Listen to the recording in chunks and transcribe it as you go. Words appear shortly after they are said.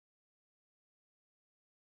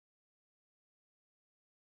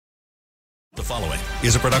The following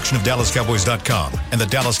is a production of DallasCowboys.com and the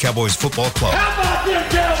Dallas Cowboys Football Club. How about them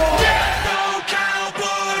Cowboys? Yeah! Go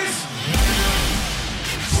Cowboys!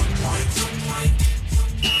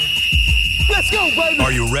 Let's go, baby!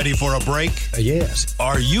 Are you ready for a break? Yes.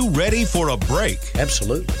 Are you ready for a break?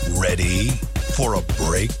 Absolutely. Ready for a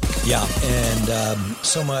break? Yeah, and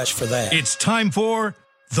so much for that. It's time for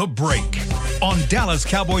The Break on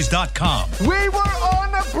DallasCowboys.com. We were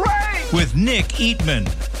on the break! With Nick Eatman,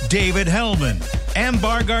 David Hellman,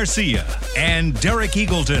 Ambar Garcia, and Derek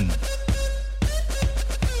Eagleton.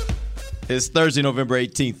 It's Thursday, November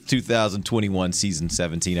 18th, 2021, Season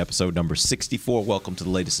 17, Episode number 64. Welcome to the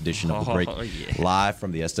latest edition of The Break, live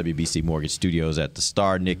from the SWBC Mortgage Studios at the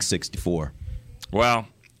Star, Nick 64. Well,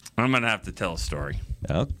 I'm going to have to tell a story.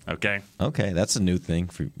 Oh, Okay? okay, that's a new thing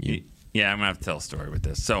for you. Yeah, I'm going to have to tell a story with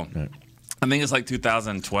this. So, I think it's like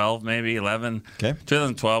 2012, maybe 11. Okay.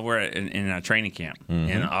 2012, we're in a training camp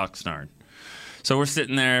in Oxnard. So we're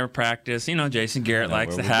sitting there, practice. You know, Jason Garrett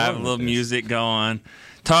likes to have a little music going.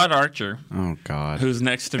 Todd Archer, oh God, who's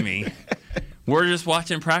next to me, we're just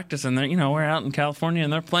watching practice, and we're out in California,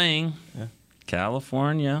 and they're playing. Yeah.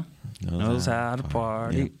 California knows how to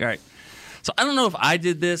party. Yeah. Right. So I don't know if I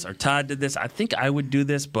did this or Todd did this. I think I would do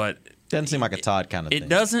this, but Doesn't seem like a Todd kind of thing. It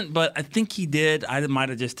doesn't, but I think he did. I might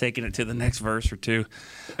have just taken it to the next verse or two.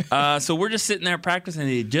 So we're just sitting there practicing, and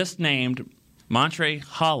he just named Montre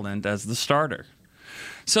Holland as the starter.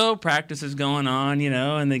 So practice is going on,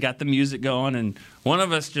 and they got the music going, and one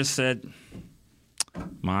of us just said,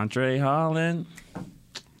 Montre Holland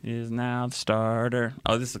is now the starter.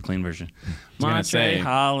 Oh, this is a clean version. Montre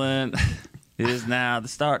Holland is now the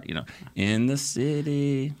starter. In the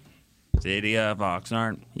city of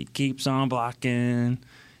Oxnard, he keeps on blocking.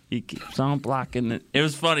 He keeps on blocking it. It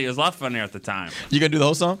was funny. It was a lot funnier at the time. You going to do the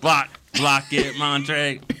whole song? Block it,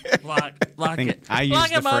 Montre. Block it. I block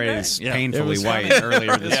used it, the phrase painfully white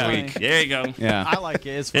earlier this week. There you go. Yeah. I like it.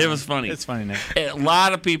 It's funny. It was funny. It's funny, Nick. A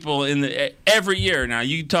lot of people every year now.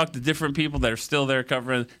 You talk to different people that are still there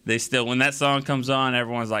covering. They still, when that song comes on,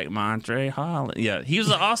 everyone's like Montre Holland. Yeah, he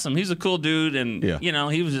was awesome. He's a cool dude, and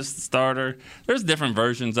he was just the starter. There's different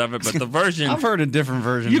versions of it, but the version I've heard a different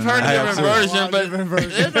version. You've heard a different version, but different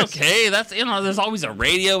versions. it's okay. That's there's always a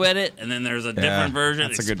radio edit, and then there's a different version.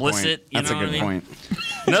 That's a good point. Explicit. That's a good point.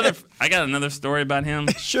 I got another story about him.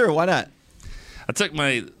 Sure, why not? I took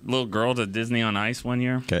my little girl to Disney on Ice one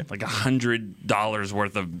year. Okay. Like $100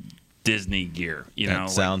 worth of Disney gear. That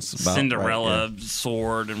sounds about Cinderella right,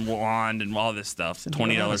 sword and wand and all this stuff.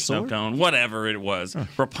 $20 snow sword? cone, whatever it was.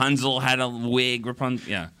 Rapunzel had a wig.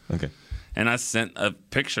 Yeah. Okay. And I sent a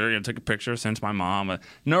picture. Took a picture, sent to my mom.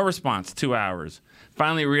 No response. 2 hours.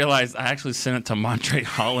 Finally realized I actually sent it to Montre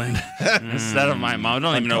Holland instead of my mom. I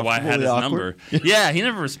don't even know why I had his number. Yeah, he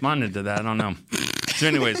never responded to that. I don't know. So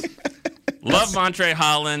anyways, love Montre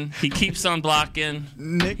Holland. He keeps on blocking.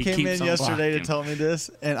 Nick came in yesterday to tell me this,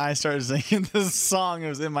 and I started singing this song. It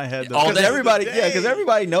was in my head. Because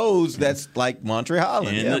everybody knows that's like Montre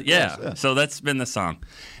Holland. So that's been the song.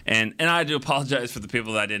 And I do apologize for the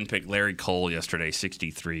people that I didn't pick. Larry Cole yesterday,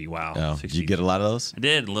 63. Wow. Oh, did you get a lot of those? I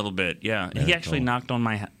did, a little bit, yeah. He actually knocked on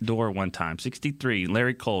my door one time. 63.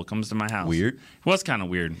 Larry Cole comes to my house. Weird. It was kind of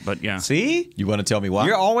weird, but yeah. See? You want to tell me why?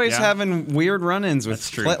 You're always having weird run-ins with. That's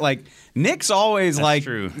true. Like Nick's always That's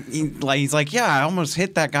true. He's like, yeah, I almost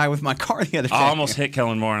hit that guy with my car the other day. I almost hit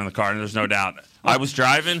Kellen Moore in the car, and there's no doubt. I was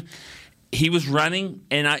driving. He was running,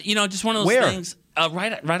 and just one of those things.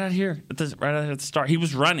 Right out here at the start. He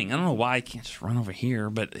was running. I don't know why I can't just run over here,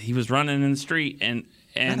 but he was running in the street and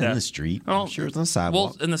not in the street. I'm sure it's on the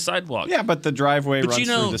sidewalk. Well, in the sidewalk. Yeah, but the driveway runs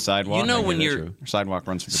through the sidewalk. When you're sidewalk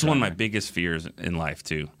runs through the This is one of my biggest fears in life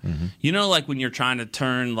too. Mm-hmm. Like when you're trying to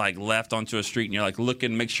turn like left onto a street and you're like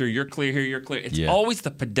looking, make sure you're clear here, you're clear. It's always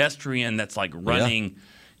the pedestrian that's like running.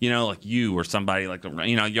 Like you or somebody like,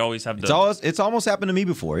 you always have to. It's almost happened to me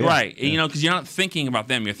before. Yeah. Right. Yeah. Because you're not thinking about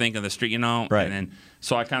them. You're thinking of the street, Right. And then,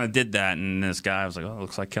 so I kind of did that. And this guy was like, oh, it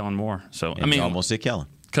looks like Kellen Moore. So, you almost hit Kellen.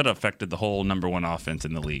 Could have affected the whole number one offense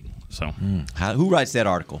in the league. So, who writes that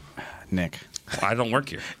article? Nick. I don't work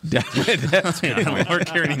here. I don't work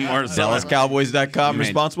here anymore. So. DallasCowboys.com,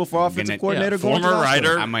 responsible for offensive coordinator. Former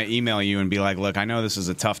writer. I might email you and be like, look, I know this is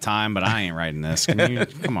a tough time, but I ain't writing this.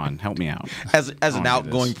 Come on, help me out. As an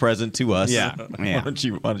outgoing present to us. Yeah. Why don't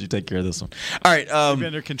you take care of this one? All right.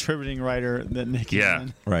 Better contributing writer than Nick. Yeah.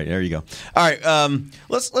 Right. There you go. All right.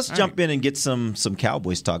 Let's jump in and get some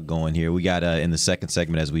Cowboys talk going here. We got in the second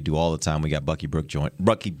segment, as we do all the time, we got Bucky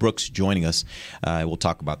Brooks joining us. We'll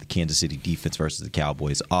talk about the Kansas City defense versus the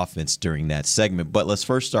Cowboys offense during that segment. But let's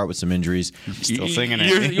first start with some injuries. Still singing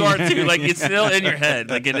it. You are too. Like, it's still in your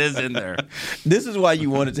head. Like, it is in there. This is why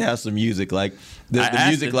you wanted to have some music. Like the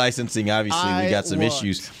music licensing, obviously, we got some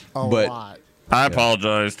issues. But I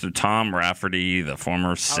apologize to Tom Rafferty, the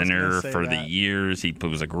former center for the years. He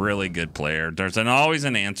was a really good player. There's always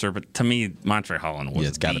an answer, but to me, Montre Holland was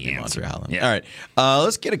it's got to the be answer. Montre Holland. Yeah. All right,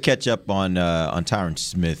 let's get a catch up on Tyron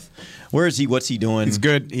Smith. Where is he? What's he doing? He's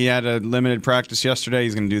good. He had a limited practice yesterday.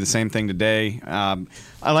 He's going to do the same thing today.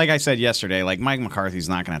 Like I said yesterday, like Mike McCarthy's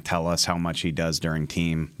not going to tell us how much he does during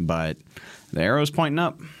team, but the arrow's pointing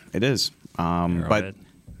up. It is. But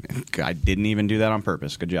I didn't even do that on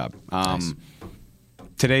purpose. Good job. Nice.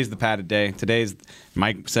 Today's the padded day.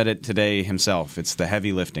 Mike said it today himself. It's the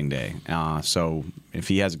heavy lifting day. So if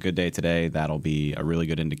he has a good day today, that'll be a really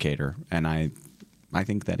good indicator. And I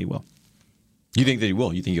think that he will. You think that he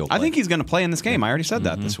will? You think he'll play? I think he's going to play in this game. I already said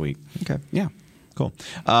that this week. Okay. Yeah. Cool.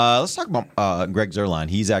 Let's talk about Greg Zuerlein.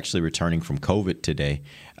 He's actually returning from COVID today.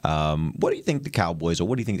 What do you think the Cowboys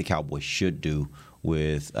should do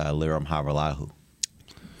with Liram Hajrullahu?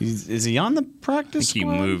 Is he on the practice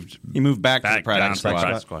squad? He moved back to the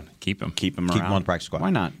practice squad. Keep him around. on the practice squad. Why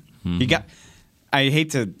not? I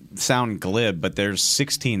hate to sound glib, but there's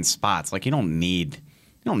 16 spots. Like, you don't need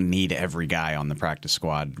every guy on the practice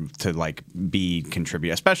squad to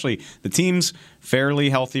contribute. Especially the team's fairly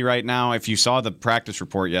healthy right now. If you saw the practice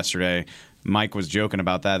report yesterday, Mike was joking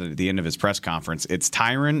about that at the end of his press conference. It's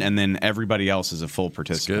Tyron, and then everybody else is a full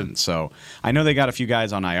participant. So I know they got a few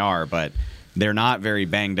guys on IR, but they're not very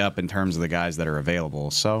banged up in terms of the guys that are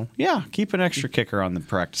available. So, yeah, keep an extra kicker on the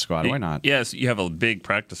practice squad. Why not? Yes, you have a big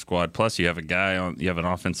practice squad. Plus, you have an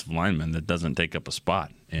offensive lineman that doesn't take up a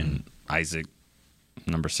spot in Isaac,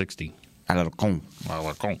 number 60. How'd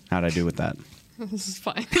I do with that? This is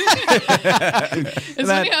fine. It's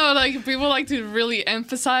funny how people like to really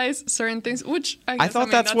emphasize certain things, which I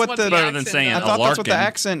thought that's what the better than saying I thought that's what the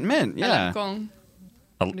accent meant. Yeah,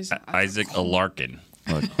 Isaac Alarkin.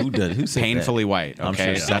 Look, who said painfully white. Okay, I'm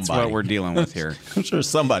sure that's what we're dealing with here. I'm sure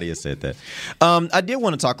somebody has said that. I did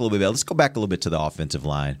want to talk a little bit about. Let's go back a little bit to the offensive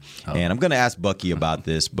line, and I'm going to ask Bucky about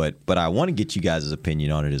this, but I want to get you guys'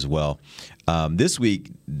 opinion on it as well. This week,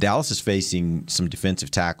 Dallas is facing some defensive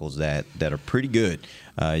tackles that are pretty good.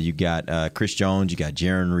 You got Chris Jones, you got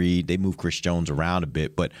Jaron Reed. They move Chris Jones around a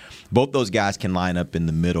bit, but both those guys can line up in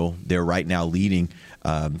the middle. They're right now leading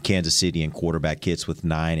Kansas City in quarterback hits with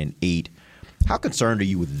 9 and 8. How concerned are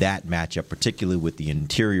you with that matchup, particularly with the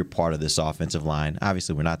interior part of this offensive line?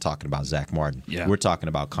 Obviously, we're not talking about Zach Martin. Yeah. We're talking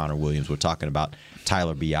about Connor Williams. We're talking about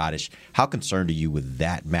Tyler Biadasz. How concerned are you with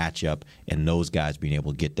that matchup and those guys being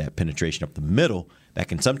able to get that penetration up the middle that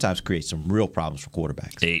can sometimes create some real problems for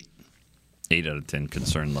quarterbacks? 8 out of 10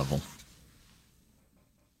 concern level.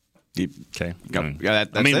 Okay. That's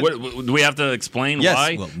do we have to explain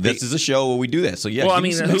why? Well, this is a show where we do that. So, yeah. Well,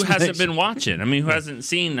 who hasn't been watching? Who hasn't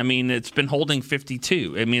seen? It's been holding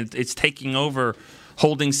 52. It's taking over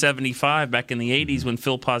holding 75 back in the 80s when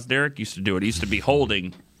Phil Pozderac used to do it. He used to be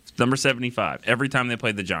holding number 75 every time they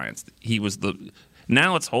played the Giants.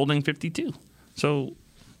 Now it's holding 52. So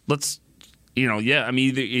let's, either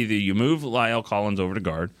you move La'el Collins over to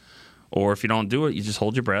guard, or if you don't do it, you just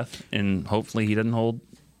hold your breath, and hopefully he doesn't hold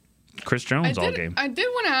Chris Jones all game. I did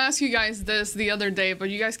want to ask you guys this the other day, but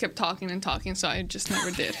you guys kept talking and talking, so I just never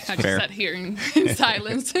did. I just sat here in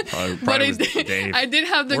silence. But I did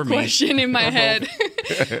have the question in my head.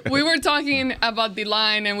 We were talking about the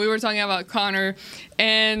line, and we were talking about Connor,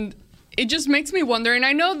 and it just makes me wonder, and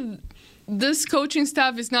I know this coaching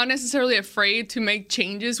staff is not necessarily afraid to make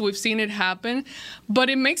changes. We've seen it happen, but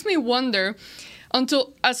it makes me wonder,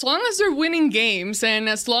 as long as they're winning games, and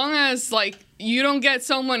as long as, you don't get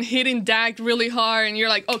someone hitting Dak really hard and you're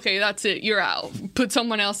like, okay, that's it, you're out. Put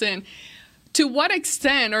someone else in. To what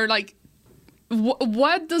extent, or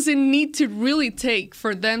what does it need to really take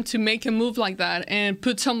for them to make a move like that and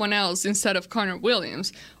put someone else instead of Connor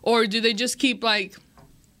Williams? Or do they just keep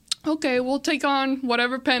okay, we'll take on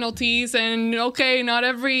whatever penalties, and okay, not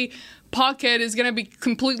every pocket is going to be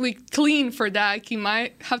completely clean for Dak. He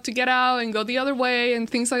might have to get out and go the other way and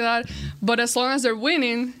things like that. But as long as they're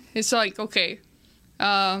winning, it's okay,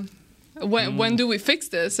 when do we fix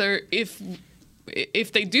this? Or if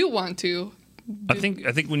they do want to. I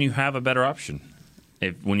think when you have a better option.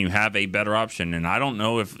 When you have a better option, and I don't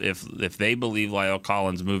know if they believe La'el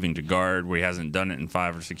Collins moving to guard where he hasn't done it in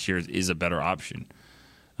 5 or 6 years is a better option.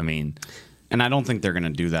 And I don't think they're going to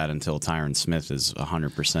do that until Tyron Smith is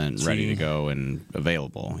 100% ready to go and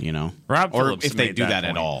available, Rob or Phillips if they made do that point.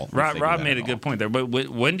 at all. Rob made a good point there. But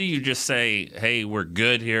when do you just say, hey, we're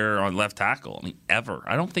good here on left tackle? I mean, ever.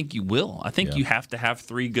 I don't think you will. I think you have to have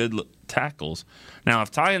 3 good tackles. Now,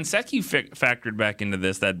 if Ty Nsekhe factored back into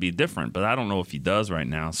this, that'd be different. But I don't know if he does right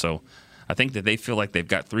now. So I think that they feel like they've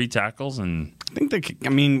got 3 tackles. And I think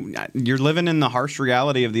you're living in the harsh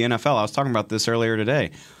reality of the NFL. I was talking about this earlier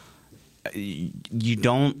today.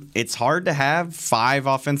 It's hard to have 5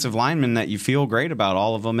 offensive linemen that you feel great about,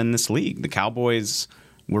 all of them in this league. The Cowboys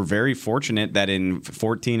were very fortunate that in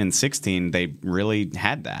 14 and 16 they really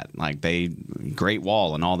had that, great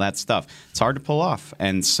wall and all that stuff. It's hard to pull off.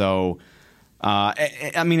 And so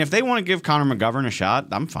if they want to give Connor McGovern a shot,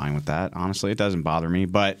 I'm fine with that. Honestly, it doesn't bother me,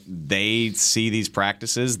 but they see these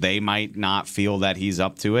practices, they might not feel that he's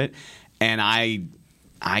up to it, and I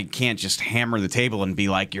can't just hammer the table and be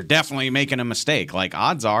like, you're definitely making a mistake.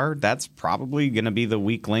 Odds are that's probably going to be the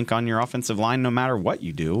weak link on your offensive line no matter what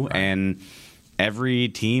you do. Right. And every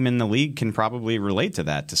team in the league can probably relate to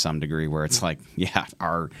that to some degree where it's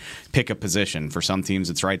our pick a position. For some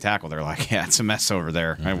teams, it's right tackle. They're like, yeah, it's a mess over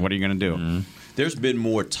there. Mm-hmm. What are you going to do? Mm-hmm. There's been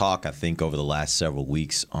more talk, I think, over the last several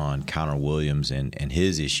weeks on Connor Williams and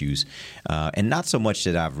his issues. And not so much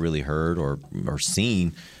that I've really heard or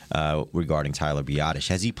seen regarding Tyler Biadasz.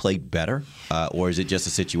 Has he played better, or is it just a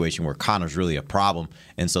situation where Connor's really a problem,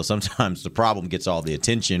 and so sometimes the problem gets all the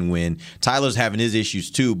attention when Tyler's having his issues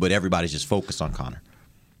too, but everybody's just focused on Connor?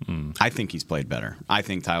 I think he's played better. I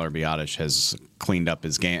think Tyler Biadasz has cleaned up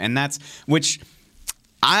his game, and that's which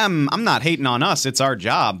I'm not hating on us. It's our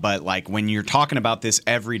job, but when you're talking about this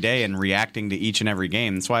every day and reacting to each and every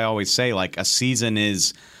game, that's why I always say a season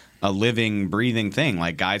is a living, breathing thing.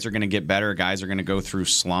 Guys are going to get better. Guys are going to go through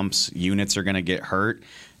slumps. Units are going to get hurt.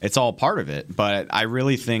 It's all part of it. But I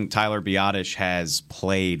really think Tyler Biadasz has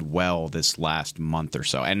played well this last month or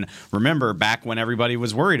so. And remember, back when everybody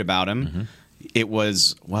was worried about him, it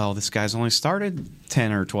was, this guy's only started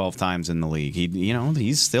 10 or 12 times in the league.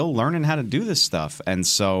 He's still learning how to do this stuff. And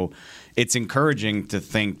so it's encouraging to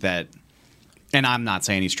think that, and I'm not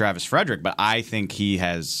saying he's Travis Frederick, but I think he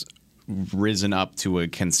has risen up to a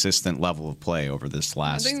consistent level of play over this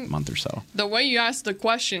last month or so. The way you ask the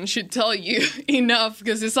question should tell you enough,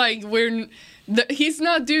 because it's he's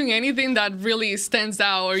not doing anything that really stands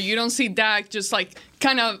out, or you don't see Dak just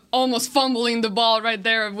kind of almost fumbling the ball right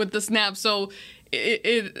there with the snap. So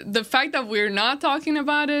the fact that we're not talking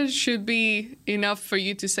about it should be enough for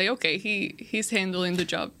you to say, okay, he's handling the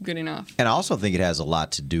job good enough. And I also think it has a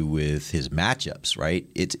lot to do with his matchups, right?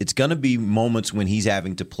 It's going to be moments when he's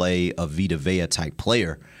having to play a Vita Vea type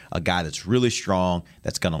player, a guy that's really strong,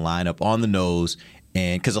 that's going to line up on the nose.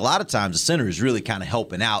 And because a lot of times the center is really kind of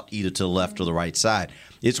helping out either to the left or the right side.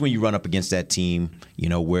 It's when you run up against that team,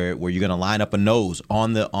 where you're going to line up a nose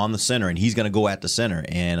on the center, and he's going to go at the center.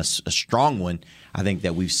 And a strong one, I think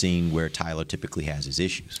that we've seen where Tyler typically has his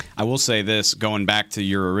issues. I will say this, going back to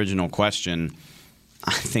your original question,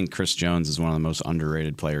 I think Chris Jones is one of the most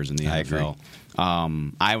underrated players in the NFL.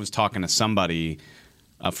 Agree. I was talking to somebody,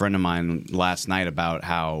 a friend of mine, last night about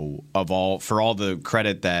how for all the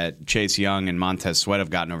credit that Chase Young and Montez Sweat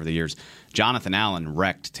have gotten over the years, Jonathan Allen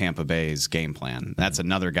wrecked Tampa Bay's game plan. That's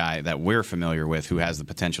another guy that we're familiar with who has the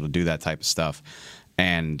potential to do that type of stuff.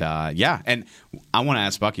 And and I want to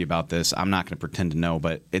ask Bucky about this. I'm not going to pretend to know,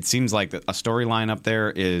 but it seems like a storyline up there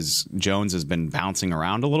is Jones has been bouncing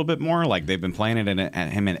around a little bit more. They've been playing it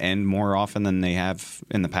at him at end more often than they have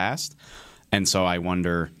in the past. And so I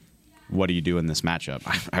wonder, what do you do in this matchup?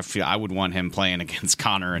 I feel I would want him playing against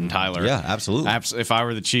Connor and Tyler. Yeah, absolutely. If I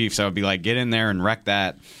were the Chiefs, I would be like, get in there and wreck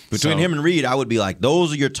that. Between him and Reed, I would be like,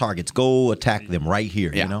 those are your targets. Go attack them right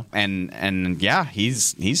here. Yeah. And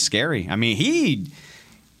he's scary. I mean,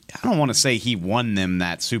 I don't want to say he won them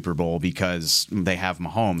that Super Bowl because they have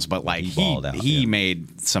Mahomes, but he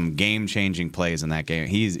made some game-changing plays in that game.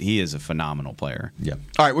 He is a phenomenal player. Yeah.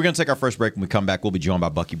 All right, we're going to take our first break. When we come back, we'll be joined by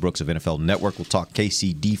Bucky Brooks of NFL Network. We'll talk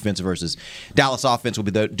KC defense versus Dallas offense.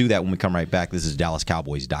 We'll do that when we come right back. This is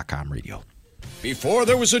DallasCowboys.com radio. Before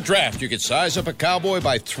there was a draft, you could size up a cowboy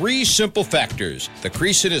by 3 simple factors: the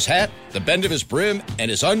crease in his hat, the bend of his brim, and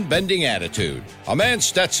his unbending attitude. A man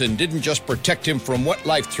Stetson didn't just protect him from what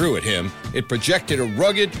life threw at him, it projected a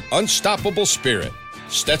rugged, unstoppable spirit.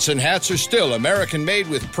 Stetson hats are still American-made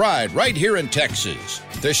with pride right here in Texas.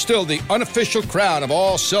 They're still the unofficial crown of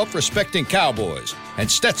all self-respecting cowboys, and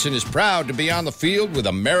Stetson is proud to be on the field with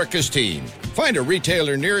America's team. Find a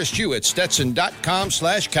retailer nearest you at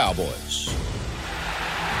Stetson.com/cowboys.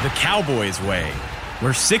 The Cowboys way,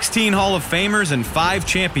 where 16 Hall of Famers and 5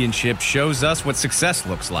 championships shows us what success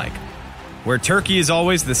looks like. where turkey is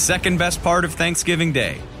always the second best part of Thanksgiving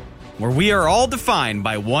Day, where we are all defined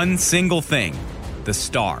by one single thing, the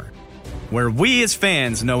star, where we as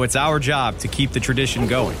fans know it's our job to keep the tradition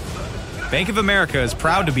going. Bank of America is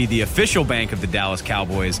proud to be the official bank of the Dallas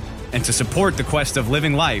Cowboys and to support the quest of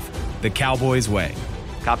living life the Cowboys way.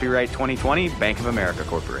 Copyright 2020, Bank of America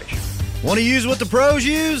Corporation. Want to use what the pros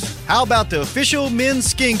use? How about the official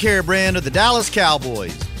men's skincare brand of the Dallas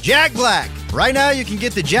Cowboys, Jack Black? Right now, you can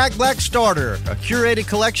get the Jack Black Starter, a curated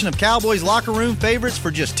collection of Cowboys locker room favorites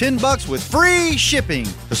for just $10 with free shipping.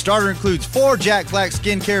 The starter includes 4 Jack Black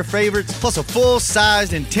skincare favorites, plus a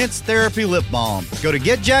full-sized intense therapy lip balm. Go to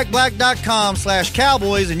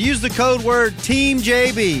getjackblack.com/Cowboys and use the code word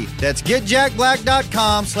TEAMJB. That's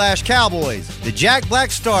getjackblack.com/Cowboys. The Jack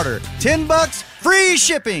Black Starter, $10, free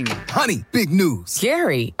shipping. Honey, big news.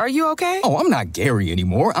 Gary, are you okay? Oh, I'm not Gary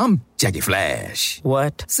anymore. I'm Jackie Flash.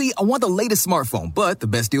 What? See, I want the latest smartphone, but the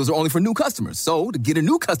best deals are only for new customers. So, to get a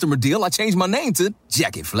new customer deal, I changed my name to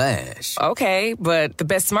Jackie Flash. Okay, but the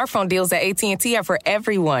best smartphone deals at AT&T are for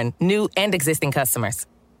everyone, new and existing customers.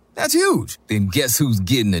 That's huge. Then guess who's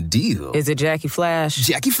getting a deal? Is it Jackie Flash?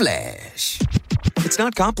 Jackie Flash. It's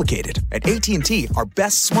not complicated. At AT&T, our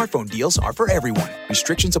best smartphone deals are for everyone.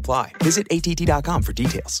 Restrictions apply. Visit att.com for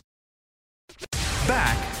details.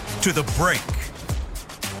 Back to the break.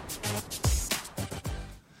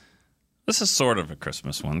 This is sort of a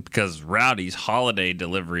Christmas one because Rowdy's holiday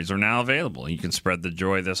deliveries are now available. You can spread the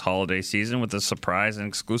joy this holiday season with a surprise and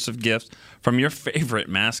exclusive gift from your favorite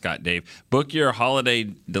mascot, Dave. Book your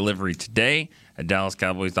holiday delivery today at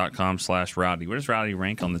DallasCowboys.com/Rowdy. Where does Rowdy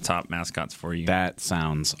rank on the top mascots for you? That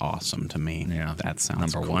sounds awesome to me. Yeah, that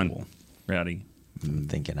sounds number cool. 1. Rowdy. I'm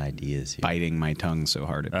thinking ideas here. Biting my tongue so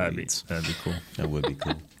hard it bleeds. That'd be cool. That would be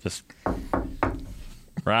cool. Just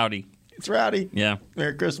Rowdy. It's Rowdy. Yeah.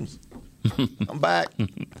 Merry Christmas. I'm back. All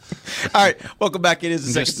right, welcome back. It is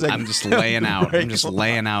the second segment. I'm just laying out. I'm just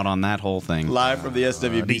laying out on that whole thing. Live from the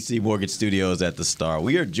SWBC Mortgage Studios at the Star.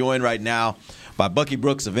 We are joined right now by Bucky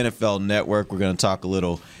Brooks of NFL Network. We're going to talk a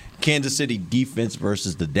little Kansas City defense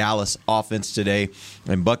versus the Dallas offense today.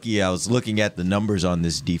 And Bucky, I was looking at the numbers on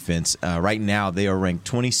this defense. Right now, they are ranked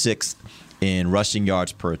 26th in rushing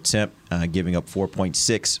yards per attempt, giving up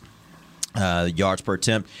 4.6 yards per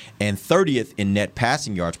attempt, and 30th in net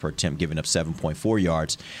passing yards per attempt, giving up 7.4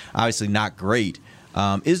 yards. Obviously not great.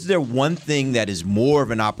 Is there one thing that is more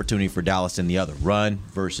of an opportunity for Dallas than the other, run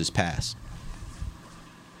versus pass?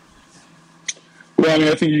 Well, I mean,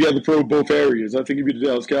 I think you got to probe both areas. I think if you're the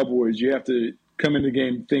Dallas Cowboys, you have to come in the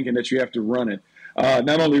game thinking that you have to run it.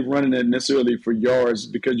 Not only running it necessarily for yards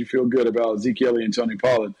because you feel good about Zeke Elliott and Tony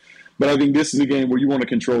Pollard, but I think this is a game where you want to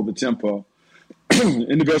control the tempo.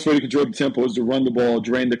 And the best way to control the tempo is to run the ball,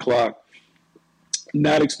 drain the clock,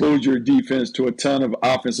 not expose your defense to a ton of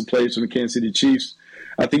offensive plays from the Kansas City Chiefs.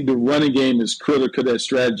 I think the running game is critical to that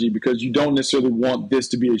strategy because you don't necessarily want this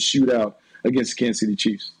to be a shootout against the Kansas City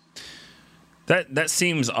Chiefs. That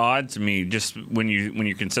seems odd to me, just when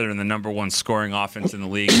you're considering the number one scoring offense in the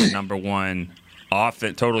league, the number one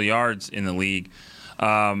total yards in the league.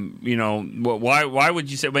 Why would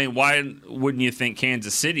you say? I mean, why wouldn't you think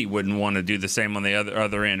Kansas City wouldn't want to do the same on the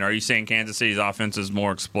other end? Are you saying Kansas City's offense is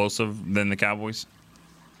more explosive than the Cowboys?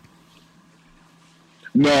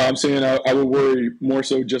 No, I'm saying I would worry more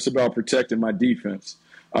so just about protecting my defense.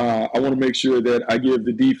 I want to make sure that I give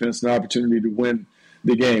the defense an opportunity to win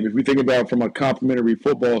the game. If we think about it from a complementary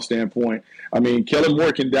football standpoint, I mean, Kellen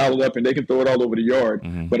Moore can dial it up and they can throw it all over the yard,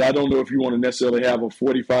 but I don't know if you want to necessarily have a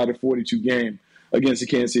 45-42 game against the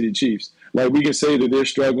Kansas City Chiefs. Like, we can say that they're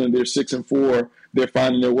struggling, they're 6-4, they're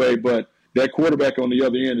finding their way, but that quarterback on the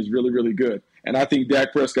other end is really, really good. And I think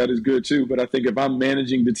Dak Prescott is good too, but I think if I'm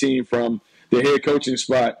managing the team from the head coaching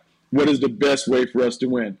spot, what is the best way for us to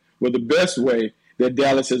win? Well, the best way that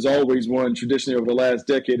Dallas has always won traditionally over the last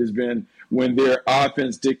decade has been when their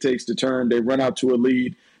offense dictates the turn, they run out to a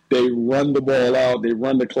lead, they run the ball out, they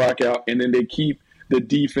run the clock out, and then they keep the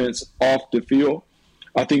defense off the field.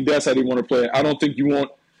 I think that's how they want to play it. I don't think you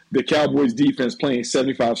want the Cowboys defense playing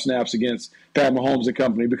 75 snaps against Pat Mahomes and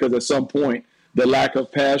company because at some point the lack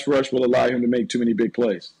of pass rush will allow him to make too many big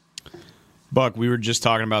plays. Buck, we were just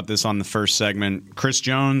talking about this on the first segment. Chris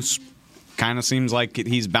Jones kind of seems like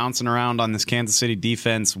he's bouncing around on this Kansas City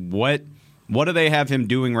defense. What do they have him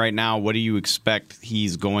doing right now? What do you expect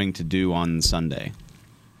he's going to do on Sunday?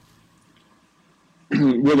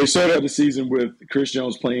 Well, they started out the season with Chris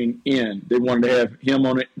Jones playing in. They wanted to have him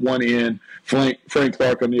on one end, Frank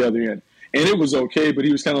Clark on the other end. And it was okay, but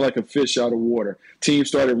he was kind of like a fish out of water. Team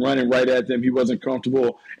started running right at them. He wasn't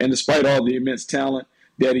comfortable. And despite all the immense talent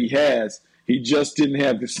that he has, he just didn't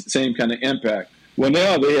have the same kind of impact. Well,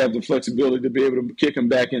 now they have the flexibility to be able to kick him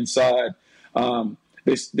back inside.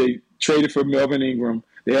 They traded for Melvin Ingram.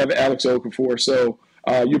 They have Alex Okafor. So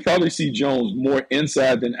you'll probably see Jones more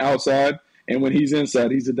inside than outside. And when he's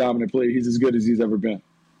inside, he's a dominant player. He's as good as he's ever been.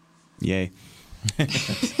 Yay.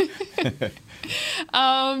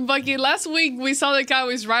 Bucky, last week we saw the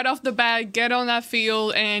Cowboys right off the bat get on that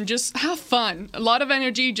field and just have fun. A lot of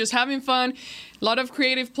energy, just having fun. A lot of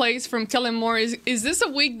creative plays from Kellen Moore. Is this a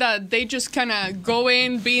week that they just kind of go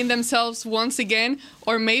in being themselves once again?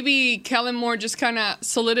 Or maybe Kellen Moore just kind of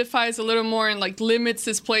solidifies a little more and like limits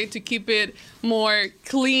his play to keep it more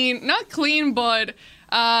clean? Not clean, but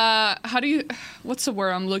what's the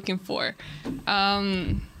word I'm looking for?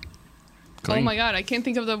 Clean. Oh my God, I can't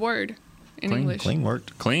think of the word in English. Clean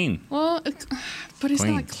worked. Clean. Well, but it's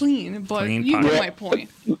not clean. But clean you get my point.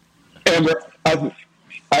 Amber,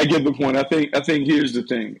 I get the point. I think here's the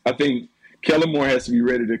thing. I think Kellen Moore has to be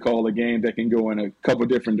ready to call a game that can go in a couple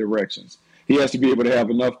different directions. He has to be able to have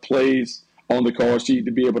enough plays on the call sheet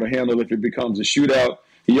to be able to handle if it becomes a shootout.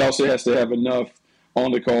 He also has to have enough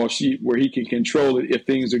on the call sheet where he can control it if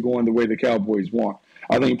things are going the way the Cowboys want.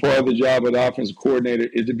 I think part of the job of the offensive coordinator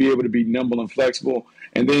is to be able to be nimble and flexible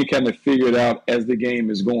and then kind of figure it out as the game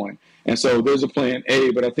is going. And so there's a plan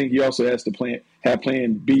A, but I think he also has to have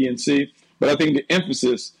plan B and C. But I think the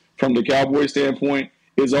emphasis from the Cowboys standpoint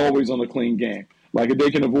is always on a clean game. Like if they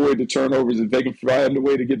can avoid the turnovers, if they can find a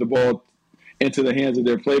way to get the ball into the hands of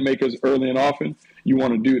their playmakers early and often, you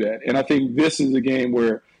want to do that. And I think this is a game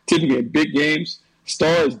where typically in big games,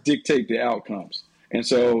 stars dictate the outcomes. And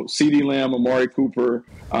so CeeDee Lamb, Amari Cooper,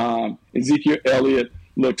 Ezekiel Elliott,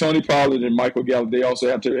 look, Tony Pollard and Michael Gallup, they also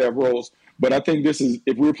have to have roles. But I think this is,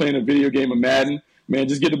 if we're playing a video game of Madden, man,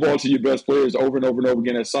 just get the ball to your best players over and over and over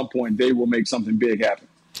again. At some point, they will make something big happen.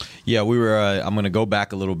 Yeah, we were. I'm going to go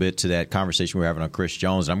back a little bit to that conversation we were having on Chris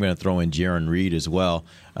Jones. I'm going to throw in Jaron Reed as well.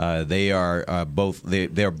 They are both.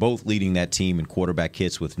 They're both leading that team in quarterback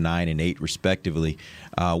hits with 9 and 8 respectively.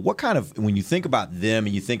 What kind of, when you think about them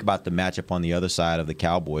and you think about the matchup on the other side of the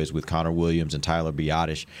Cowboys with Connor Williams and Tyler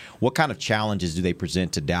Biadasz, what kind of challenges do they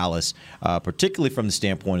present to Dallas, particularly from the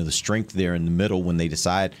standpoint of the strength there in the middle when they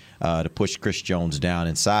decide to push Chris Jones down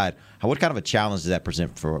inside? What kind of a challenge does that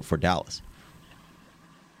present for Dallas?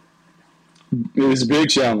 It's a big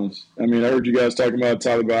challenge. I mean, I heard you guys talking about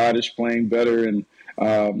Tyler Biadasz playing better, and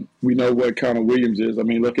we know what Connor Williams is. I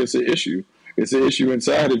mean, look, it's an issue. It's an issue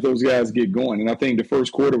inside if those guys get going. And I think the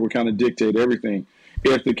first quarter will kind of dictate everything.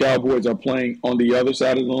 If the Cowboys are playing on the other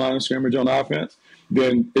side of the line of scrimmage on offense,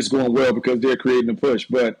 then it's going well because they're creating a push.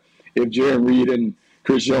 But if Jaron Reed and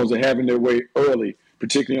Chris Jones are having their way early,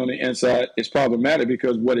 particularly on the inside, it's problematic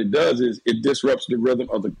because what it does is it disrupts the rhythm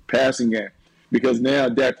of the passing game. Because now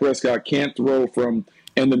Dak Prescott can't throw from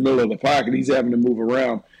in the middle of the pocket. He's having to move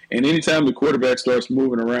around. And anytime the quarterback starts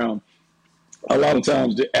moving around, a lot of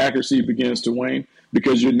times the accuracy begins to wane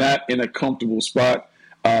because you're not in a comfortable spot.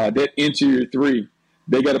 That interior three,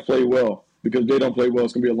 they got to play well because if they don't play well,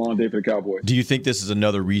 it's going to be a long day for the Cowboys. Do you think this is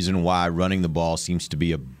another reason why running the ball seems to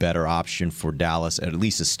be a better option for Dallas, at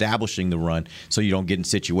least establishing the run so you don't get in a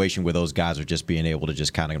situation where those guys are just being able to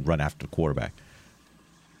just kind of run after the quarterback?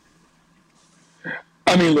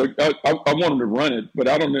 I mean, look, I want them to run it, but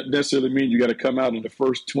I don't necessarily mean you got to come out and the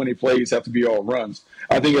first 20 plays have to be all runs.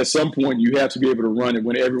 I think at some point you have to be able to run it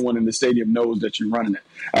when everyone in the stadium knows that you're running it.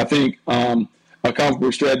 I think a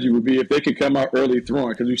comfortable strategy would be if they could come out early throwing,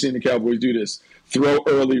 because we've seen the Cowboys do this, throw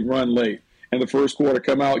early, run late. In the first quarter,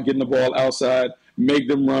 come out, getting the ball outside, make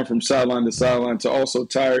them run from sideline to sideline to also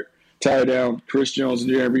tire down Chris Jones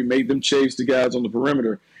and Jaron Reed, make them chase the guys on the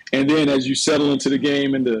perimeter. And then as you settle into the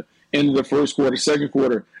game in the end of the first quarter, second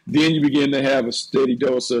quarter, then you begin to have a steady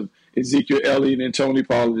dose of Ezekiel Elliott and Tony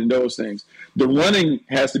Pollard and those things. The running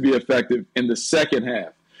has to be effective in the second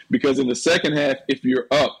half because in the second half, if you're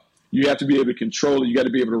up, you have to be able to control it. You got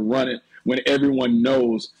to be able to run it when everyone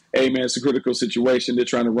knows, hey, man, it's a critical situation. They're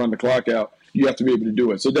trying to run the clock out. You have to be able to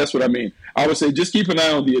do it. So that's what I mean. I would say just keep an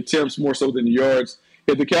eye on the attempts more so than the yards.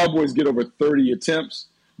 If the Cowboys get over 30 attempts,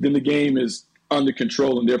 then the game is under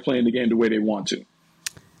control and they're playing the game the way they want to.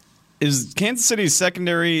 Is Kansas City's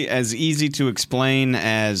secondary as easy to explain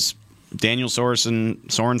as Daniel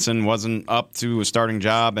Sorensen wasn't up to a starting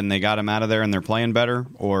job and they got him out of there and they're playing better?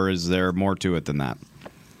 Or is there more to it than that?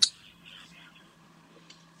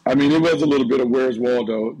 I mean, it was a little bit of where's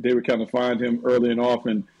Waldo. They would kind of find him early and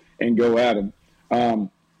often and go at him.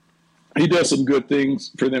 He does some good things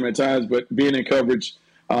for them at times, but being in coverage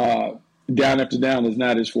down after down is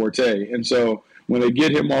not his forte. And so when they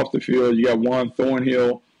get him off the field, you got Juan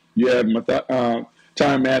Thornhill, you have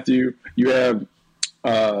Tyrann Mathieu, you have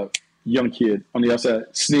young kid on the outside,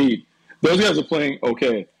 Snead. Those guys are playing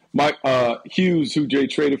okay. Mike Hughes, who Jay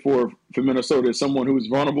traded for Minnesota, is someone who is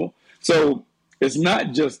vulnerable. So it's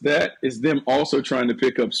not just that. It's them also trying to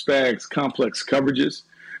pick up Spags' complex coverages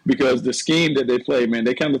because the scheme that they play, man,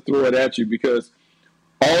 they kind of throw it at you because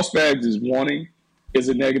all Spags is wanting is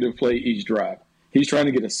a negative play each drive. He's trying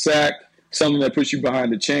to get a sack, something that puts you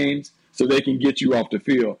behind the chains so they can get you off the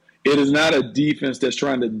field. It is not a defense that's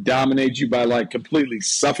trying to dominate you by, like, completely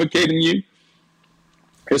suffocating you.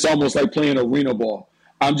 It's almost like playing arena ball.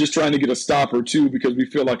 I'm just trying to get a stop or two because we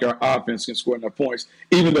feel like our offense can score enough points,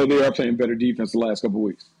 even though they are playing better defense the last couple of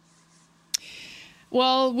weeks.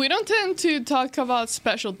 Well, we don't tend to talk about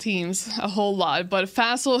special teams a whole lot, but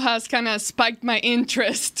Fassel has kind of spiked my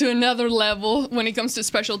interest to another level when it comes to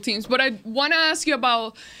special teams. But I want to ask you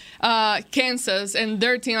about Kansas and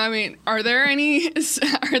their team. I mean, are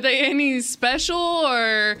they any special,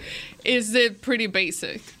 or is it pretty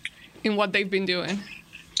basic in what they've been doing?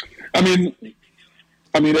 I mean,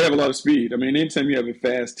 they have a lot of speed. I mean, anytime you have a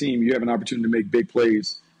fast team, you have an opportunity to make big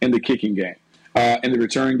plays in the kicking game, in the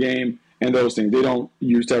return game, and those things. They don't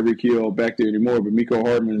use Tyreek Hill back there anymore, but Mecole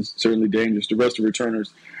Hardman is certainly dangerous. The rest of the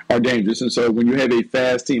returners are dangerous. And so when you have a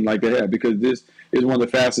fast team like they have, because this is one of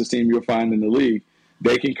the fastest teams you'll find in the league,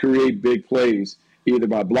 they can create big plays, either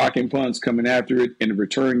by blocking punts, coming after it in the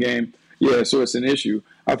return game. Yeah, so it's an issue.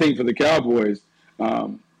 I think for the Cowboys, I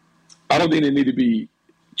don't think they need to be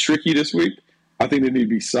tricky this week. I think they need to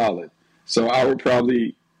be solid. So I would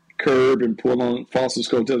probably curb and pull on Foster's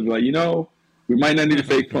coattails and be like, we might not need a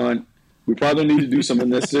fake punt. We probably need to do some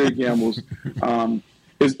unnecessary gambles.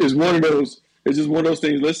 It's one of those. It's just one of those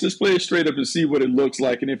things. Let's just play it straight up and see what it looks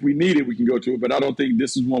like. And if we need it, we can go to it. But I don't think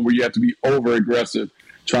this is one where you have to be over-aggressive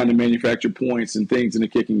trying to manufacture points and things in the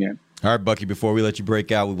kicking game. All right, Bucky, before we let you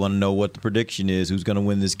break out, we want to know what the prediction is. Who's going to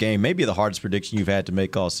win this game? Maybe the hardest prediction you've had to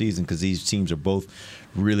make all season because these teams are both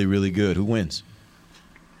really, really good. Who wins?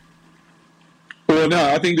 Well, no,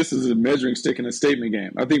 I think this is a measuring stick and a statement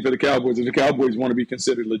game. I think for the Cowboys, if the Cowboys want to be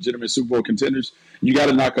considered legitimate Super Bowl contenders, you got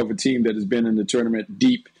to knock off a team that has been in the tournament,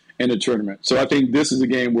 deep in the tournament. So I think this is a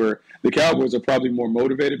game where the Cowboys are probably more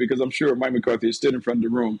motivated because I'm sure Mike McCarthy has stood in front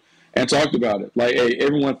of the room and talked about it. Like, hey,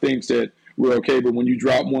 everyone thinks that we're okay, but when you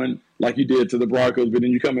drop one like you did to the Broncos, but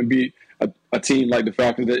then you come and beat a team like the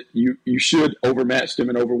Falcons that you should overmatch them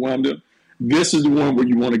and overwhelm them, this is the one where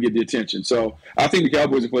you want to get the attention. So I think the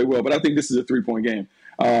Cowboys will play well, but I think this is a 3-point game.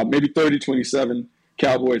 Maybe 30-27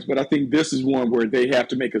 Cowboys, but I think this is one where they have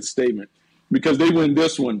to make a statement. Because they win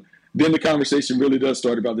this one, then the conversation really does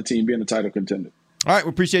start about the team being a title contender. All right, we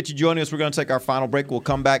appreciate you joining us. We're going to take our final break. We'll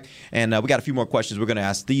come back, and we got a few more questions we're going to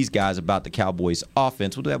ask these guys about the Cowboys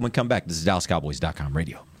offense. We'll do that when we come back. This is DallasCowboys.com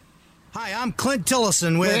radio. Hi, I'm Clint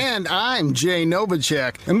Tillison with... And I'm Jay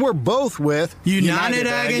Novacek, and we're both with... United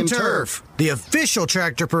Ag and Turf, the official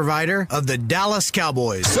tractor provider of the Dallas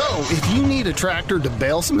Cowboys. So, if you need a tractor to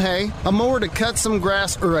bale some hay, a mower to cut some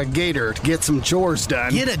grass, or a gator to get some chores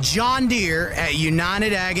done... Get a John Deere at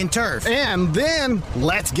United Ag and Turf. And then,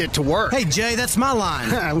 let's get to work. Hey, Jay, that's my line.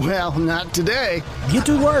 Well, not today. Get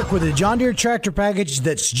to work with a John Deere tractor package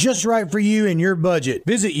that's just right for you and your budget.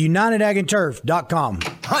 Visit UnitedAgAndTurf.com.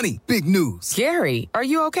 Honey, big news. Gary, are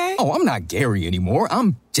you okay? Oh, I'm not Gary anymore.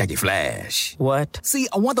 I'm Jackie Flash. What? See,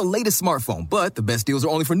 I want the latest smartphone, but the best deals are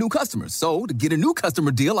only for new customers. So, to get a new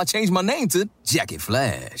customer deal, I changed my name to Jackie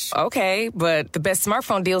Flash. Okay, but the best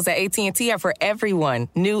smartphone deals at AT&T are for everyone,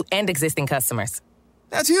 new and existing customers.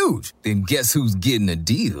 That's huge. Then guess who's getting a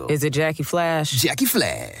deal? Is it Jackie Flash? Jackie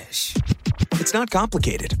Flash. It's not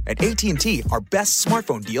complicated. At AT&T, our best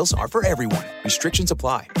smartphone deals are for everyone. Restrictions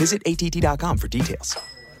apply. Visit AT&T.com for details.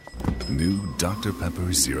 New Dr.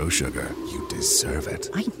 Pepper Zero Sugar. You deserve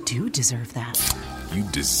it. I do deserve that. You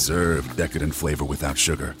deserve decadent flavor without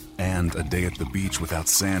sugar. And a day at the beach without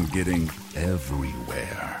sand getting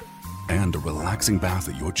everywhere. And a relaxing bath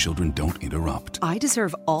that your children don't interrupt. I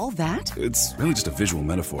deserve all that? It's really just a visual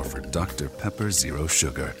metaphor for Dr. Pepper Zero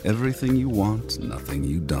Sugar. Everything you want, nothing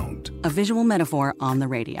you don't. A visual metaphor on the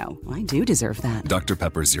radio. I do deserve that. Dr.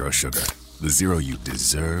 Pepper Zero Sugar. The zero you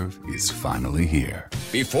deserve is finally here.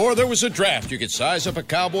 Before there was a draft, you could size up a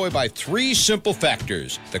cowboy by 3 simple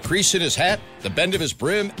factors: the crease in his hat, the bend of his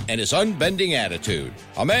brim, and his unbending attitude.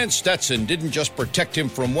 A man's Stetson didn't just protect him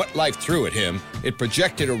from what life threw at him, it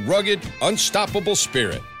projected a rugged, unstoppable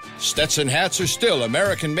spirit. Stetson hats are still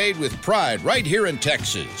American-made with pride right here in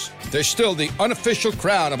Texas. They're still the unofficial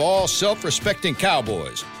crown of all self-respecting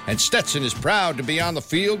cowboys, and Stetson is proud to be on the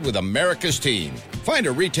field with America's team. Find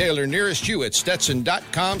a retailer nearest you at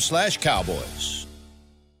Stetson.com/cowboys.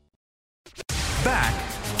 Back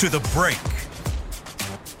to the break.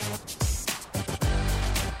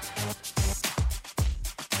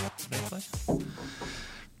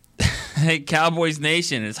 Hey, Cowboys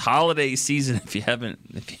Nation, it's holiday season. If you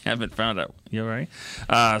haven't found out, you all right?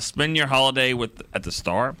 Spend your holiday at the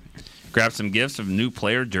Star. Grab some gifts of new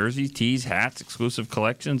player jerseys, tees, hats, exclusive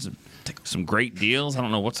collections, and some great deals. I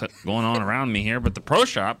don't know what's going on around me here, but the Pro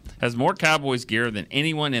Shop has more Cowboys gear than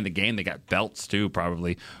anyone in the game. They got belts too,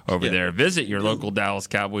 probably over there. Visit your local Dallas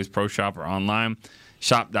Cowboys Pro Shop or online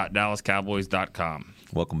shop.dallascowboys.com.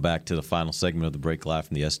 Welcome back to the final segment of the break live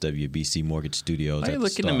from the SWBC Mortgage Studios. Why are you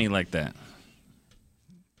looking at me like that?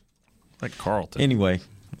 Like Carlton. Anyway,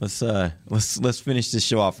 let's finish this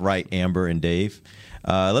show off right, Amber and Dave.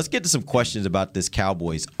 Let's get to some questions about this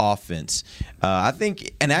Cowboys offense. I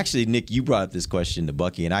think, and actually, Nick, you brought up this question to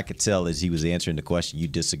Bucky, and I could tell as he was answering the question, you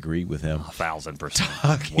disagreed with him. 1,000%.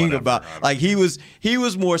 Talking about, like, he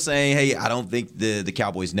was more saying, hey, I don't think the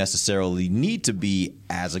Cowboys necessarily need to be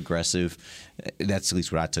as aggressive. That's at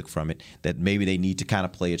least what I took from it. That maybe they need to kind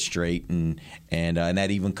of play it straight, and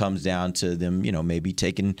that even comes down to them, maybe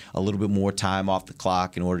taking a little bit more time off the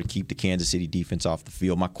clock in order to keep the Kansas City defense off the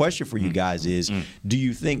field. My question for you guys is, do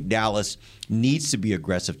you think Dallas needs to be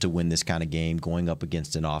aggressive to win this kind of game going up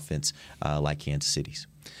against an offense like Kansas City's?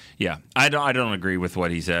 Yeah, I don't agree with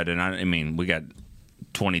what he said, and I mean we got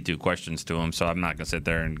 22 questions to him, so I'm not going to sit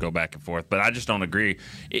there and go back and forth. But I just don't agree.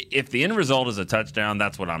 If the end result is a touchdown,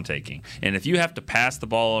 that's what I'm taking. And if you have to pass the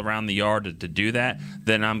ball around the yard to do that,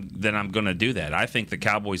 then I'm going to do that. I think the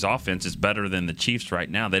Cowboys' offense is better than the Chiefs right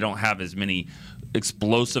now. They don't have as many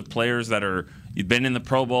explosive players that are been in the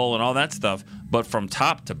Pro Bowl and all that stuff, but from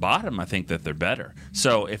top to bottom, I think that they're better.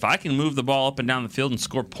 So if I can move the ball up and down the field and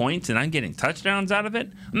score points and I'm getting touchdowns out of it,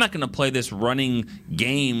 I'm not going to play this running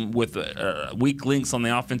game with weak links on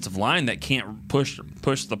the offensive line that can't push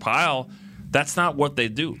the pile. That's not what they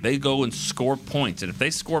do. They go and score points, and if they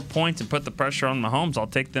score points and put the pressure on Mahomes, I'll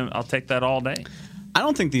take that all day. I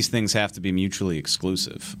don't think these things have to be mutually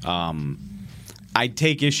exclusive. I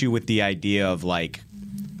take issue with the idea of like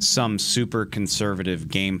some super conservative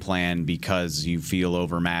game plan because you feel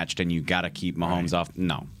overmatched and you got to keep Mahomes off.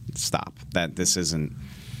 No, stop. This isn't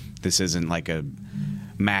like a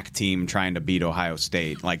MAC team trying to beat Ohio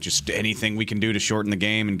State. Like just anything we can do to shorten the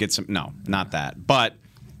game and get some. No, not that. But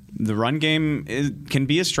the run game can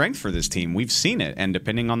be a strength for this team. We've seen it, and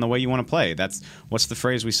depending on the way you want to play, what's the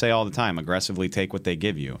phrase we say all the time: aggressively take what they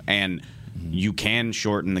give you. And you can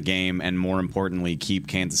shorten the game and, more importantly, keep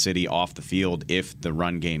Kansas City off the field if the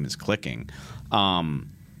run game is clicking.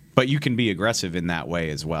 But you can be aggressive in that way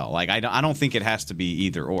as well. Like I don't think it has to be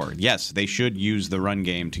either or. Yes, they should use the run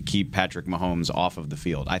game to keep Patrick Mahomes off of the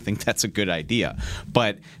field. I think that's a good idea.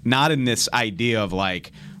 But not in this idea of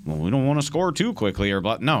like, well, we don't want to score too quickly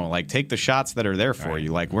no, like take the shots that are there for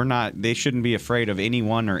you. Like they shouldn't be afraid of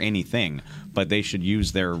anyone or anything, but they should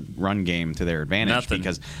use their run game to their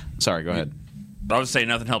advantage sorry, go ahead. I would say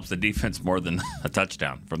nothing helps the defense more than a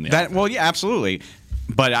touchdown from the offense. Well, yeah, absolutely.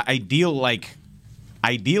 But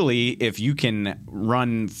ideally, if you can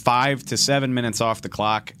run 5 to 7 minutes off the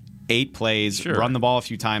clock, 8 plays, run the ball a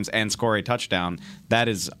few times, and score a touchdown, that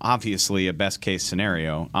is obviously a best-case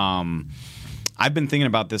scenario. I've been thinking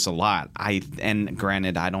about this a lot. And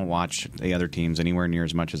granted, I don't watch the other teams anywhere near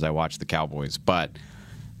as much as I watch the Cowboys, but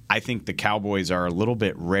I think the Cowboys are a little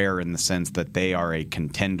bit rare in the sense that they are a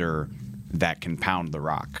contender that can pound the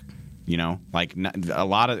rock. Like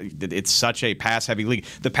it's such a pass-heavy league.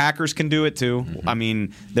 The Packers can do it too. Mm-hmm. I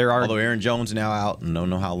mean, although Aaron Jones now out and don't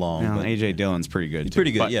know how long. But A.J. Dillon's pretty good. He's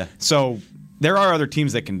pretty good, yeah. So there are other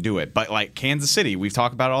teams that can do it, but like Kansas City, we've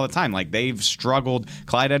talked about it all the time. Like they've struggled.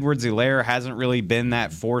 Clyde Edwards-Helaire hasn't really been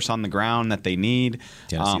that force on the ground that they need.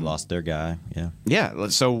 Tennessee lost their guy. Yeah. Yeah.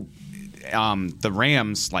 So. The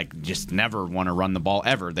Rams just never want to run the ball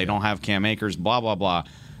ever. They don't have Cam Akers. Blah blah blah.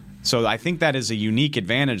 So I think that is a unique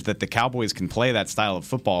advantage that the Cowboys can play that style of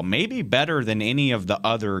football, maybe better than any of the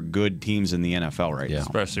other good teams in the NFL right now.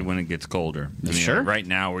 Especially when it gets colder. Right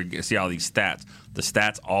now we see all these stats. The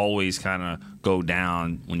stats always kind of go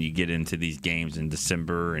down when you get into these games in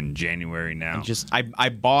December and January now. I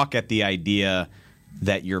balk at the idea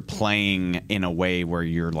that you're playing in a way where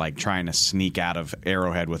you're like trying to sneak out of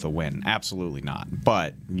Arrowhead with a win. Absolutely not.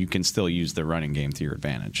 But you can still use the running game to your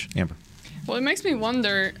advantage. Amber. Well, it makes me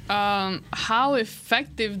wonder how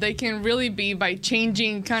effective they can really be by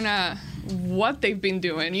changing kind of what they've been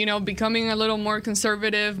doing, becoming a little more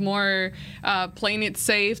conservative, more playing it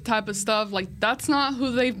safe type of stuff. Like, that's not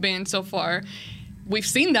who they've been so far. We've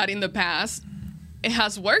seen that in the past. It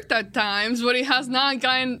has worked at times, but it has not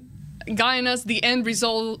gotten us the end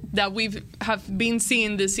result that have been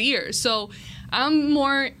seeing this year. So I'm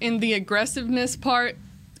more in the aggressiveness part.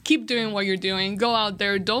 Keep doing what you're doing. Go out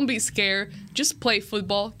there. Don't be scared. Just play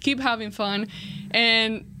football. Keep having fun.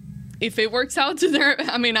 And if it works out to their,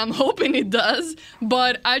 I mean, I'm hoping it does,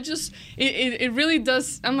 but I just, it really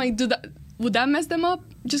does. I'm like, would that mess them up?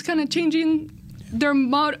 Just kind of changing their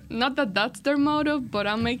motto. Not that that's their motto, but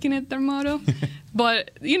I'm making it their motto.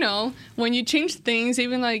 But, you know, when you change things,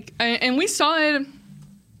 even like, and we saw it,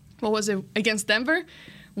 what was it, against Denver,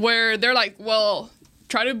 where they're like, well,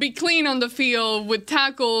 try to be clean on the field with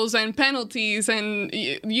tackles and penalties. And,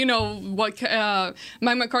 you know, what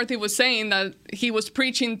Mike McCarthy was saying, that he was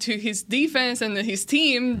preaching to his defense and his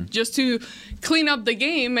team just to clean up the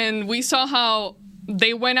game. And we saw how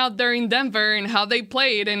they went out there in Denver and how they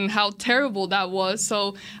played and how terrible that was.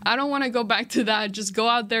 So I don't want to go back to that. Just go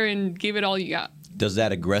out there and give it all you got. Does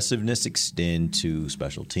that aggressiveness extend to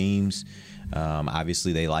special teams?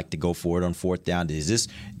 Obviously, they like to go for it on fourth down.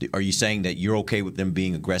 Are you saying that you're okay with them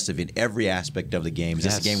being aggressive in every aspect of the game? Is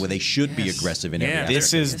this a game where they should be aggressive in every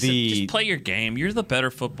aspect? Just play your game. You're the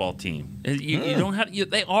better football team. You don't have.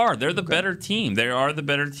 They are. They're the better team. They are the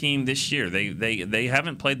better team this year. They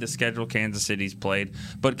haven't played the schedule Kansas City's played,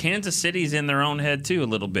 but Kansas City's in their own head too a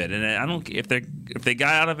little bit. And I don't if they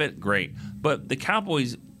got out of it, great. But the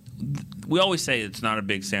Cowboys, we always say it's not a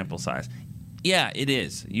big sample size. Yeah, it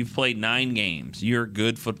is. You've played 9 games. You're a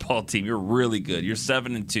good football team. You're really good. You're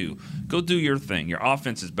 7-2. Go do your thing. Your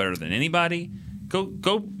offense is better than anybody. Go.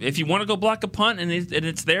 If you want to go block a punt and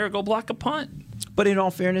it's there, go block a punt. But in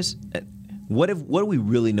all fairness, what do we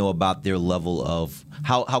really know about their level of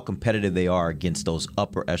how competitive they are against those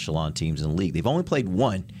upper echelon teams in the league? They've only played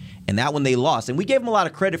one, and that one they lost. And we gave them a lot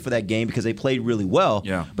of credit for that game because they played really well.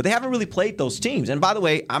 Yeah. But they haven't really played those teams. And by the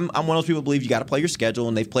way, I'm one of those people who believe you got to play your schedule,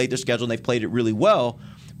 and they've played their schedule and they've played it really well.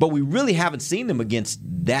 But we really haven't seen them against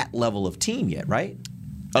that level of team yet, right?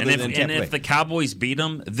 If the Cowboys beat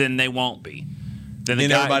them, then they won't be. Then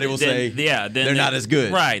everybody will say they're not as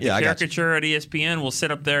good. Right. The caricature at ESPN will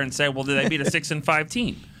sit up there and say, well, did they beat a 6-5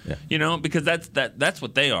 team? Yeah. You know, because that's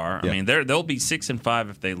what they are. Yeah. I mean, they'll be 6-5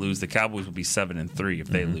 if they lose. The Cowboys will be 7-3 if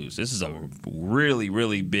they lose. This is a really,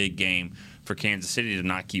 really big game for Kansas City to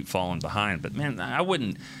not keep falling behind. But man, I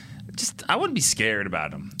wouldn't be scared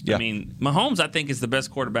about him. Yeah. I mean, Mahomes, I think, is the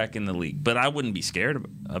best quarterback in the league, but I wouldn't be scared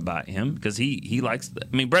about him because he likes.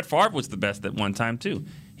 Brett Favre was the best at one time too.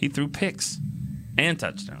 He threw picks and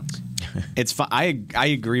touchdowns. It's fun. I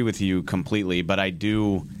agree with you completely, but I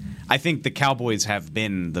think the Cowboys have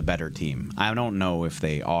been the better team. I don't know if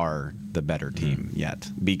they are the better team yet.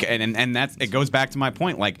 And that's it goes back to my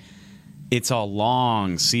point. Like, it's a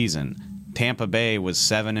long season. Tampa Bay was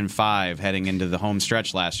 7-5 heading into the home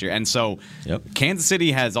stretch last year. And so Kansas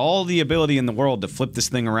City has all the ability in the world to flip this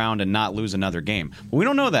thing around and not lose another game. But we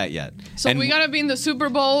don't know that yet. So we got to be in the Super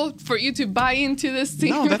Bowl for you to buy into this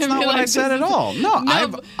team? No, that's not what I said at all. No,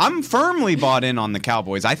 I'm firmly bought in on the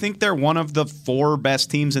Cowboys. I think they're one of the 4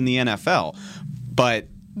 best teams in the NFL. But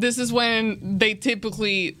this is when they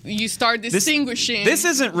typically you start distinguishing. This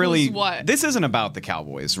isn't really what. This isn't about the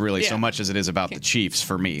Cowboys really so much as it is about the Chiefs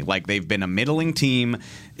for me. Like, they've been a middling team.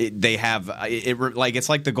 It's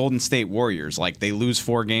like the Golden State Warriors. Like, they lose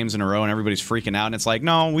 4 games in a row and everybody's freaking out. And it's like,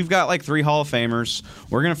 no, we've got like 3 Hall of Famers.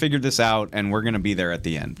 We're gonna figure this out and we're gonna be there at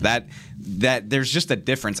the end. That there's just a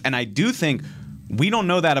difference. And I do think. We don't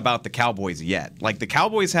know that about the Cowboys yet. Like, the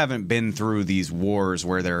Cowboys haven't been through these wars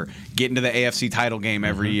where they're getting to the AFC title game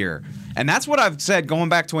every year. And that's what I've said going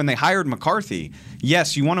back to when they hired McCarthy.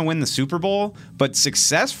 Yes, you want to win the Super Bowl, but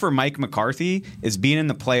success for Mike McCarthy is being in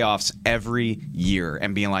the playoffs every year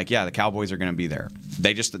and being like, yeah, the Cowboys are going to be there.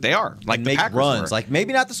 They are. Like, and make Packers runs. Were. Like,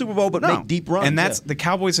 maybe not the Super Bowl, but make deep runs. And the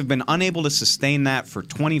Cowboys have been unable to sustain that for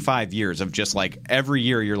 25 years of just like every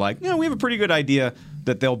year you're like, we have a pretty good idea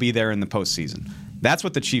that they'll be there in the postseason. That's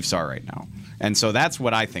what the Chiefs are right now. And so that's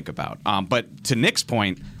what I think about. But to Nick's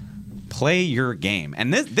point, play your game.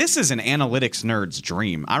 And this is an analytics nerd's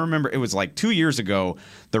dream. I remember it was like 2 years ago,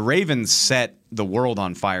 the Ravens set the world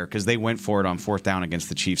on fire because they went for it on 4th down against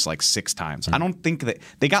the Chiefs like 6 times. I don't think that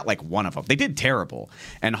they got like one of them. They did terrible.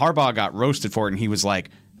 And Harbaugh got roasted for it, and he was like,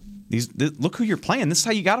 look who you're playing. This is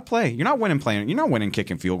how you got to play. You're not winning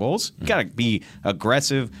kicking field goals. You got to be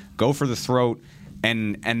aggressive, go for the throat.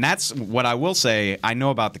 And that's what I will say. I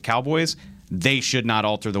know about the Cowboys. They should not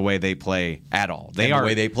alter the way they play at all. The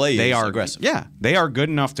way they play is aggressive. Yeah, they are good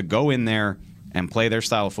enough to go in there and play their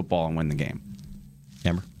style of football and win the game.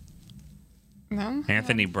 Amber? No.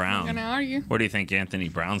 Anthony Brown. I'm going to argue. What do you think Anthony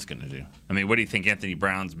Brown's going to do? I mean, what do you think Anthony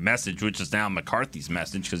Brown's message, which is now McCarthy's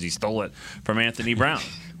message because he stole it from Anthony Brown,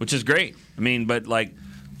 which is great. I mean, but like,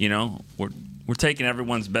 we're taking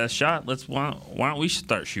everyone's best shot. Why don't we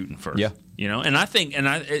start shooting first? Yeah. And I think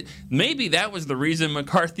maybe that was the reason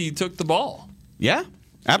McCarthy took the ball. Yeah.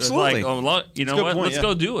 Absolutely. Like, you know what? Let's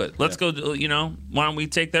go do it. Let's go. Why don't we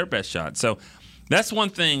take their best shot? So that's one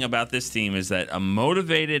thing about this team is that a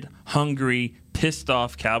motivated, hungry, pissed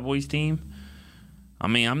off Cowboys team. I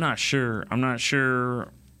mean, I'm not sure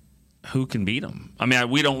who can beat them. I mean,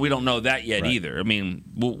 we don't know that yet either. I mean,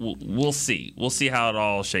 we'll see. We'll see how it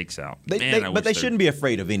all shakes out. But they shouldn't be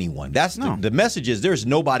afraid of anyone. That's the message is there's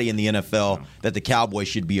nobody in the NFL that the Cowboys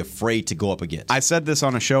should be afraid to go up against. I said this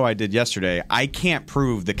on a show I did yesterday. I can't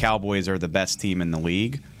prove the Cowboys are the best team in the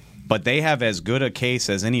league, but they have as good a case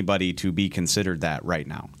as anybody to be considered that right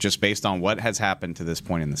now, just based on what has happened to this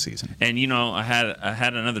point in the season. And I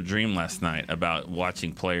had another dream last night about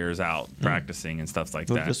watching players out practicing and stuff like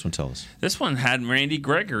that. What did this one tell us? This one had Randy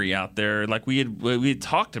Gregory out there, like we had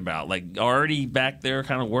talked about, like already back there,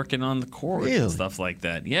 kind of working on the court and stuff like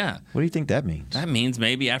that. Yeah. What do you think that means? That means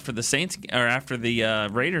maybe after the Saints or after the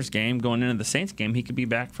Raiders game, going into the Saints game, he could be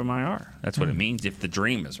back from IR. That's what it means if the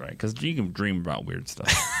dream is right, because you can dream about weird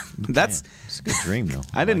stuff. It's a good dream, though.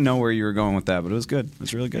 I didn't know where you were going with that, but it was good. It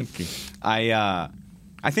was really good. I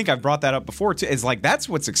think I've brought that up before too. It's like that's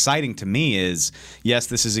what's exciting to me is yes,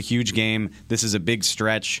 this is a huge game. This is a big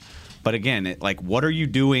stretch, but again, what are you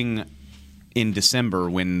doing in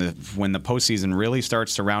December when the postseason really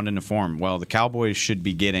starts to round into form? Well, the Cowboys should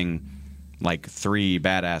be getting like 3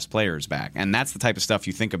 badass players back. And that's the type of stuff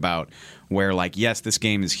you think about where, like, yes, this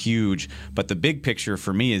game is huge, but the big picture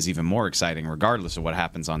for me is even more exciting regardless of what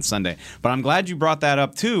happens on Sunday. But I'm glad you brought that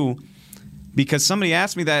up, too, because somebody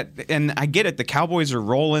asked me that, and I get it. The Cowboys are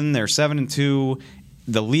rolling. They're 7-2.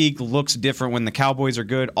 The league looks different when the Cowboys are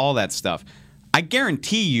good, all that stuff. I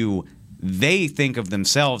guarantee you they think of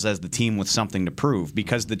themselves as the team with something to prove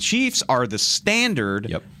because the Chiefs are the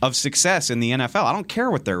standard of success in the NFL. I don't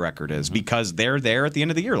care what their record is because they're there at the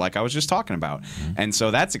end of the year, like I was just talking about. And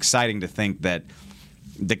so that's exciting to think that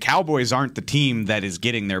the Cowboys aren't the team that is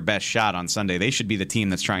getting their best shot on Sunday. They should be the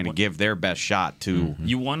team that's trying to give their best shot to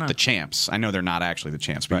the champs. I know they're not actually the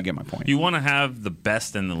champs, but you get my point. You want to have the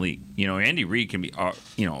best in the league. Andy Reid can be,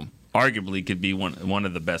 arguably could be one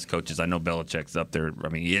of the best coaches. I know Belichick's up there. I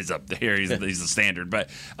mean, he is up there. He's the standard. But,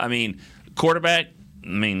 I mean, quarterback,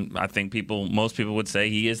 I think most people would say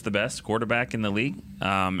he is the best quarterback in the league.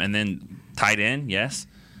 And then tight end, yes.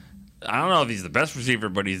 I don't know if he's the best receiver,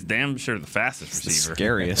 but he's damn sure the fastest receiver. The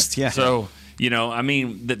scariest, yeah. So,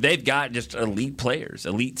 they've got just elite players,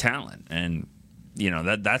 elite talent. And,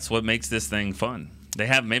 that's what makes this thing fun. They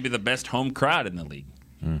have maybe the best home crowd in the league.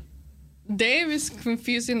 Dave is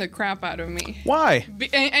confusing the crap out of me. Why?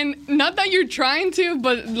 And not that you're trying to,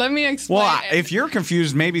 but let me explain. Well, if you're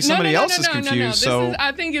confused, maybe somebody else is confused. No.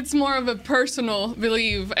 I think it's more of a personal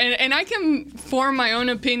belief. And I can form my own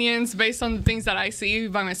opinions based on the things that I see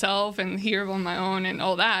by myself and hear on my own and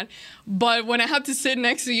all that. But when I have to sit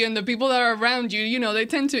next to you and the people that are around you, they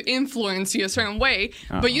tend to influence you a certain way.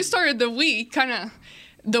 But you started the week kind of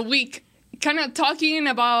talking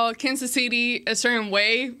about Kansas City a certain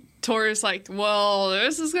way, towards like, well,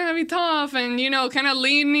 this is going to be tough and, kind of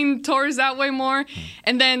leaning towards that way more.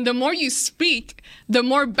 And then the more you speak, the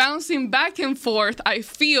more bouncing back and forth I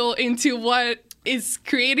feel into what is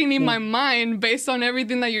creating in my mind based on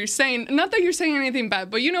everything that you're saying. Not that you're saying anything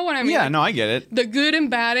bad, but you know what I mean? Yeah, no, I get it. The good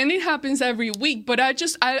and bad, and it happens every week. But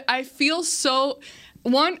I feel so...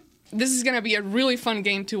 One, this is going to be a really fun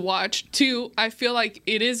game to watch. 2, I feel like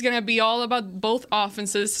it is going to be all about both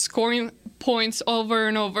offenses scoring points over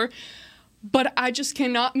and over. But I just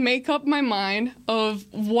cannot make up my mind of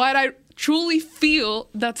what I truly feel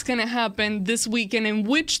that's going to happen this week and in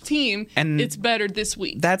which team it's better this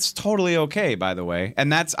week. That's totally okay, by the way.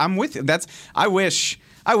 And I'm with you.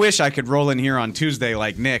 I wish I could roll in here on Tuesday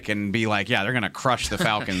like Nick and be like, yeah, they're going to crush the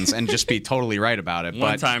Falcons and just be totally right about it.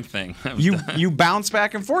 One-time thing. you bounce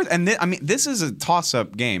back and forth. And this is a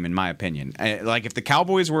toss-up game, in my opinion. Like, if the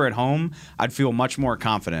Cowboys were at home, I'd feel much more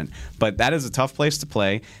confident. But that is a tough place to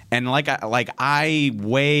play. And I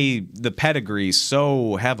weigh the pedigree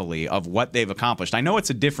so heavily of what they've accomplished. I know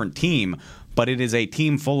it's a different team, but it is a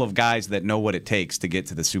team full of guys that know what it takes to get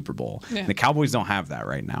to the Super Bowl. Yeah. The Cowboys don't have that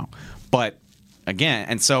right now. But again,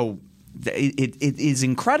 and so it is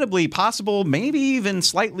incredibly possible, maybe even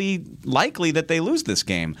slightly likely that they lose this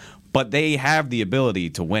game. But they have the ability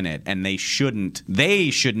to win it, and they should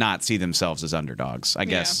not see themselves as underdogs, I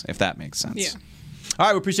guess, if that makes sense. Yeah. All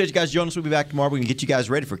right, we appreciate you guys joining us. We'll be back tomorrow. We're going to get you guys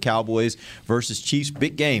ready for Cowboys versus Chiefs.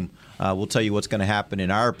 Big game. We'll tell you what's going to happen in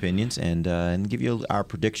our opinions and give you our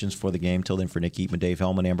predictions for the game. Till then, for Nick Eatman, Dave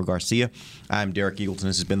Hellman, Amber Garcia, I'm Derek Eagleton.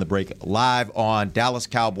 This has been The Break live on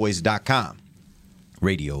DallasCowboys.com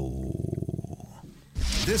radio.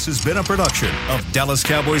 This has been a production of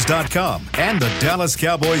DallasCowboys.com and the Dallas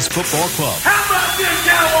Cowboys Football Club. How about this,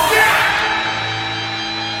 Cowboys? Yeah!